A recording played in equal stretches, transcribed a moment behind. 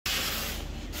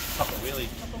Couple wheelie.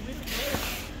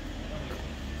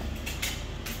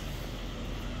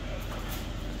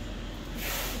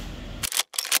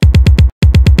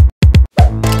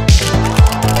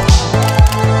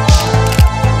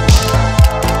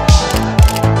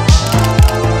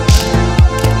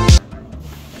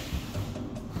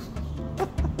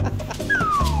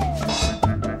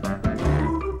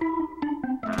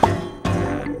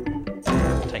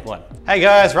 Hey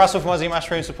guys, Russell from Aussie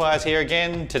Mushroom Suppliers here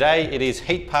again. Today it is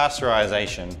heat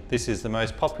pasteurisation. This is the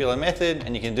most popular method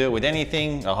and you can do it with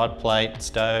anything, a hot plate,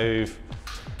 stove.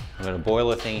 We've got a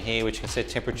boiler thing here which can set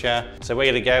temperature. So we're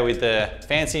going to go with the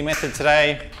fancy method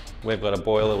today. We've got a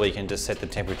boiler where you can just set the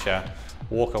temperature,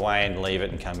 walk away and leave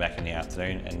it and come back in the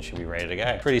afternoon and it should be ready to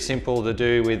go. Pretty simple to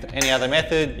do with any other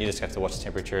method. You just have to watch the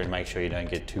temperature and make sure you don't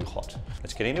get too hot.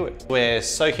 Let's get into it. We're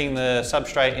soaking the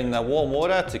substrate in the warm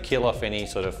water to kill off any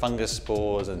sort of fungus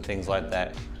spores and things like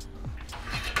that.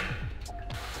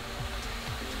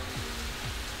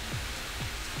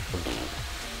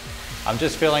 I'm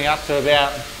just filling up to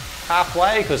about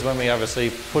halfway because when we obviously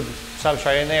put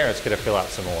substrate in there, it's going to fill up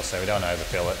some more, so we don't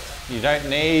overfill it. You don't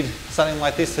need something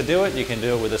like this to do it. You can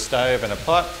do it with a stove and a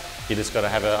pot. You just got to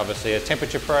have obviously a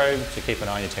temperature probe to keep an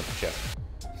eye on your temperature.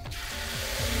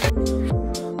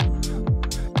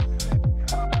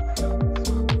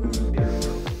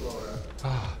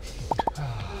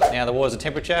 Now the water's at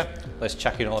temperature, let's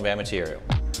chuck in all of our material.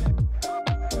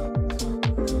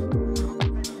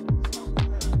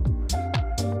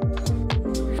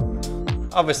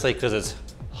 Obviously, because it's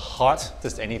hot,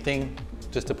 just anything,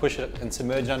 just to push it and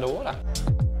submerge it underwater.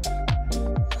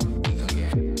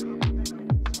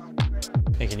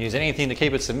 You can use anything to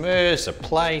keep it submerged, a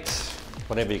plate,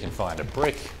 whatever you can find, a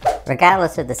brick.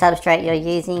 Regardless of the substrate you're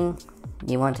using,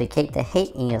 you want to keep the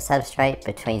heat in your substrate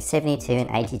between 72 and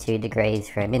 82 degrees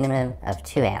for a minimum of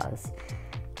 2 hours.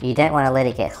 You don't want to let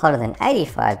it get hotter than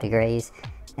 85 degrees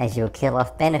as you'll kill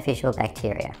off beneficial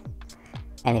bacteria.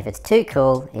 And if it's too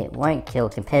cool, it won't kill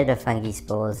competitive fungi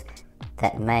spores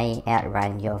that may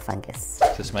outrun your fungus.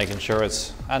 Just making sure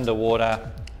it's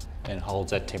underwater and holds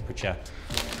that temperature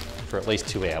for at least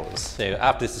 2 hours. So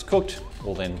after this is cooked,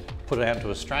 we'll then put it out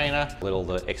into a strainer, let all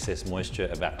the excess moisture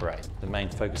evaporate. The main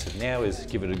focus of now is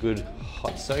give it a good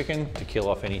hot soaking to kill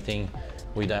off anything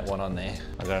we don't want on there.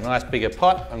 I've got a nice bigger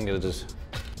pot I'm going to just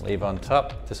leave on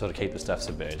top to sort of keep the stuff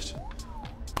submerged.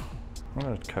 I'm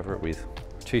going to cover it with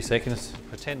 2 seconds.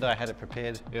 Pretend I had it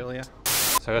prepared earlier.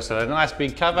 So I've got a nice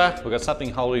big cover. We've got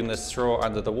something holding the straw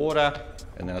under the water,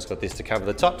 and then I've got this to cover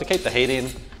the top to keep the heat in.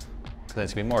 Then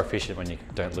it's gonna be more efficient when you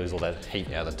don't lose all that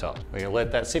heat out of the top. We're gonna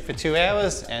let that sit for 2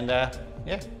 hours, and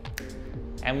yeah.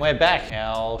 And we're back.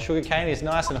 Our sugar cane is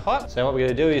nice and hot. So what we're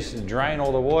gonna do is drain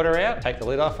all the water out, take the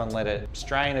lid off and let it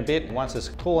strain a bit. Once it's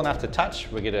cool enough to touch,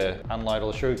 we're gonna unload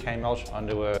all the sugar cane mulch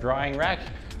onto a drying rack,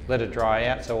 let it dry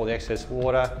out so all the excess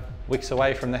water wicks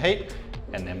away from the heat,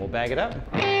 and then we'll bag it up.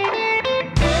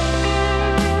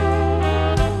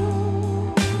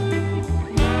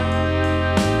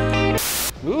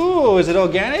 Ooh, is it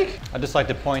organic? I'd just like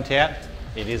to point out,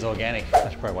 it is organic. I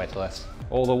should probably wait till that's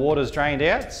all the water's drained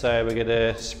out, so we're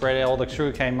gonna spread out all the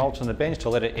sugarcane mulch on the bench to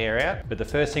let it air out. But the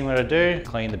first thing we're gonna do,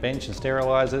 clean the bench and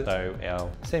sterilize it so our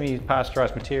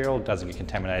semi-pasteurized material doesn't get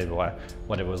contaminated by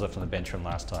whatever was left on the bench from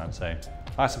last time. So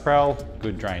isopropyl,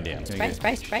 good drain down. Spray.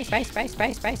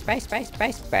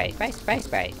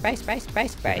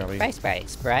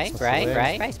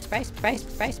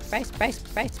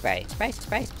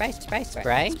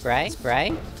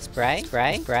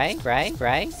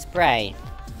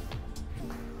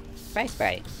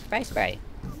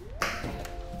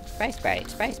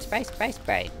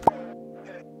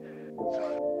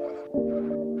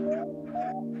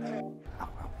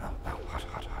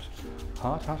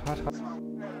 Hot.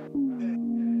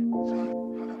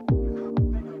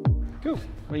 Cool,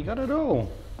 we got it all.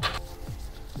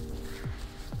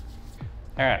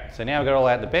 All right, so now we've got all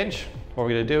that at the bench. What we're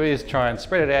gonna do is try and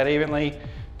spread it out evenly,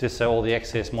 just so all the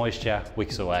excess moisture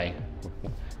wicks away,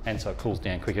 and so it cools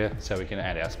down quicker so we can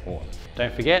add our spawn.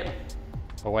 Don't forget,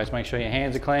 always make sure your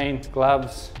hands are clean,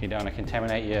 gloves. You don't want to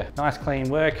contaminate your nice clean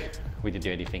work with your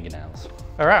dirty fingernails.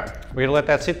 All right, we're gonna let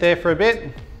that sit there for a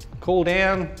bit, cool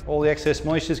down, all the excess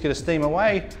moisture is gonna steam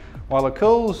away while it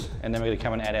cools, and then we're gonna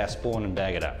come and add our spawn and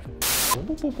bag it up.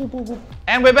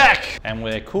 And we're back, and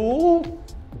we're cool.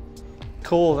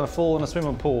 Cooler than a fool in a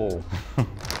swimming pool.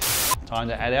 Time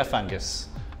to add our fungus.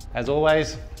 As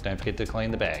always, don't forget to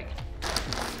clean the bag.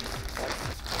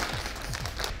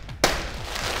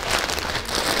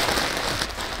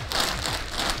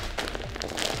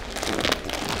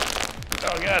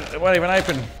 Oh God, it won't even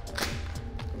open.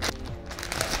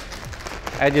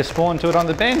 Add your spawn to it on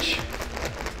the bench.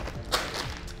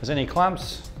 If there's any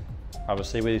clumps,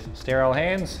 obviously with sterile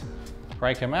hands,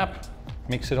 break them up,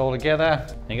 mix it all together.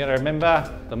 You gotta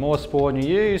remember, the more spawn you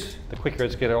use, the quicker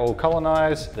it's gonna all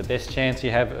colonize, the best chance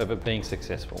you have of it being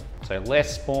successful. So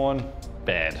less spawn,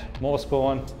 bad. More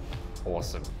spawn,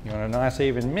 awesome. You want a nice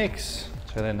even mix,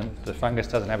 so then the fungus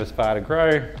doesn't have as far to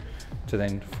grow to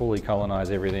then fully colonize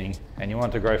everything. And you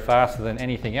want it to grow faster than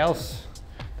anything else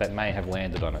that may have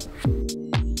landed on it.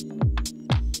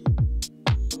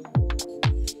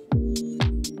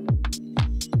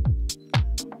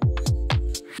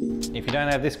 If you don't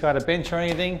have this kind of bench or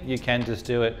anything, you can just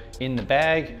do it in the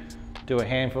bag. Do a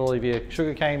handful of your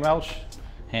sugarcane mulch,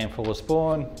 handful of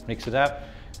spawn, mix it up,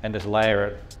 and just layer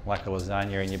it like a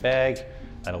lasagna in your bag.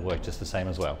 That'll work just the same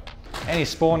as well. Any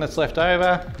spawn that's left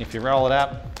over, if you roll it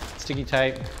up, sticky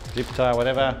tape, zip tie,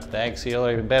 whatever, bag seal,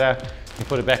 even better, you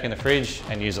put it back in the fridge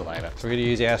and use it later. So we're going to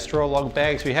use our straw log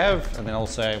bags we have, and then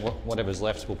also whatever's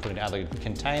left we'll put in other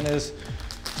containers,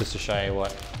 just to show you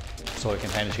what sort of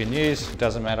containers you can use. It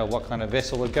doesn't matter what kind of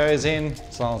vessel it goes in,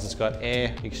 as long as it's got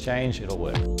air exchange, it'll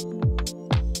work.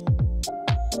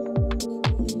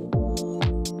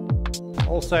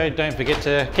 Also, don't forget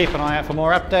to keep an eye out for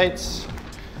more updates,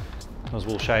 because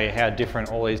we'll show you how different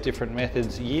all these different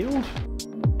methods yield.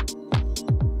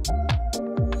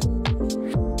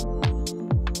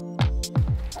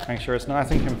 Make sure it's nice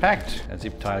and compact. A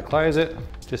zip tie to close it.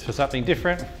 Just for something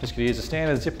different, just gonna use a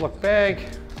standard Ziploc bag.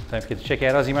 Don't forget to check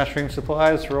out Aussie Mushrooms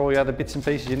Supplies for all the other bits and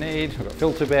pieces you need. We've got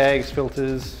filter bags,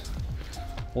 filters,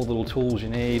 all the little tools you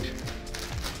need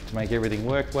to make everything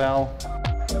work well.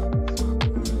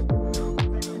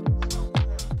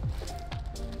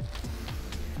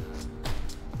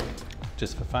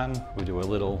 Just for fun, we do a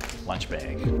little lunch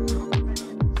bag.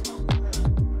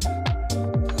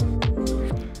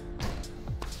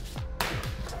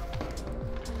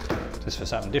 Just for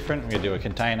something different, we're gonna do a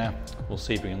container. We'll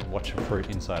see if we can watch the fruit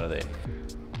inside of there.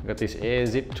 We've got this air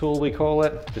zip tool, we call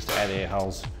it, just to add air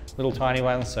holes. Little tiny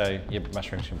ones so your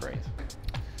mushrooms can breathe.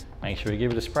 Make sure you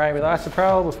give it a spray with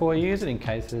isopropyl before you use it in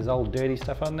case there's old dirty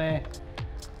stuff on there.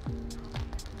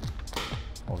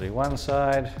 We'll do one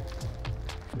side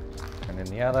and then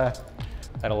the other.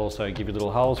 That'll also give you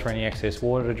little holes for any excess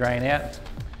water to drain out.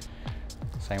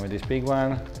 Same with this big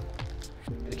one.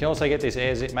 You can also get this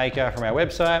air zip maker from our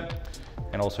website,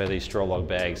 and also these straw log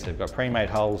bags. They've got pre-made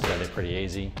holes, so they're pretty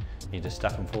easy. You just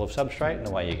stuff them full of substrate and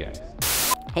away you go.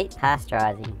 Heat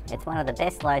pasteurising. It's one of the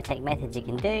best low-tech methods you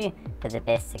can do for the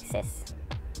best success.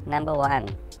 Number 1,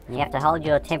 you have to hold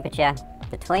your temperature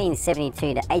between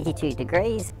 72 to 82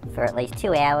 degrees for at least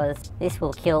 2 hours. This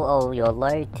will kill all your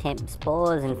low temp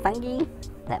spores and fungi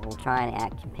that will try and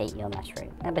outcompete your mushroom.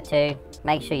 Number 2,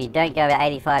 make sure you don't go at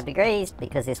 85 degrees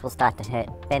because this will start to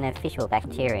hurt beneficial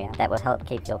bacteria that will help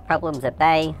keep your problems at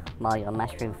bay while your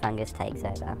mushroom fungus takes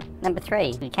over. Number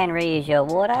 3, you can reuse your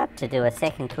water to do a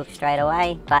second cook straight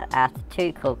away, but after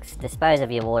 2 cooks, dispose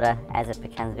of your water as it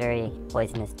becomes very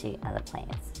poisonous to other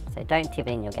plants. So don't tip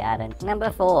it in your garden.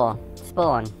 Number 4,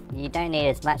 spawn. You don't need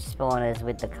as much spawn as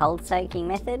with the cold soaking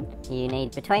method. You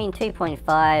need between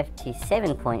 2.5 to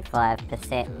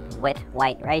 7.5% wet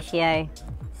weight ratio.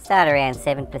 Start around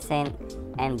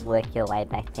 7% and work your way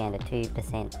back down to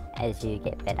 2% as you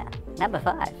get better. Number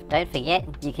 5, don't forget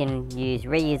you can use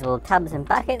reusable tubs and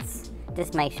buckets.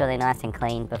 Just make sure they're nice and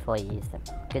clean before you use them.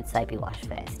 Good soapy wash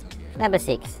first. Number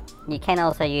 6, you can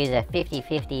also use a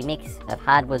 50-50 mix of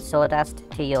hardwood sawdust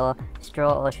to your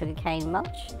straw or sugarcane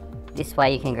mulch. This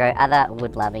way you can grow other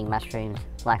wood-loving mushrooms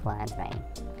like lion's mane.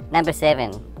 Number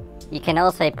 7, you can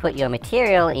also put your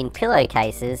material in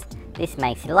pillowcases. This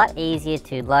makes it a lot easier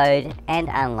to load and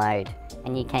unload,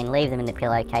 and you can leave them in the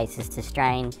pillowcases to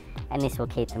strain, and this will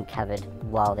keep them covered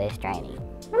while they're straining.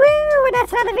 Woo!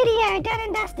 That's another video, done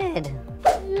and dusted!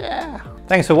 Yeah.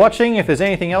 Thanks for watching. If there's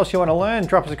anything else you want to learn,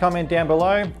 drop us a comment down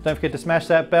below. Don't forget to smash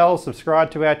that bell, subscribe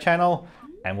to our channel,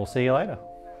 and we'll see you later.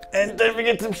 And don't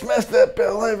forget to smash that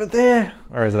bell over there.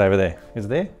 Or is it over there? Is it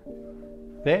there?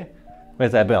 There?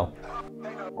 Where's that bell?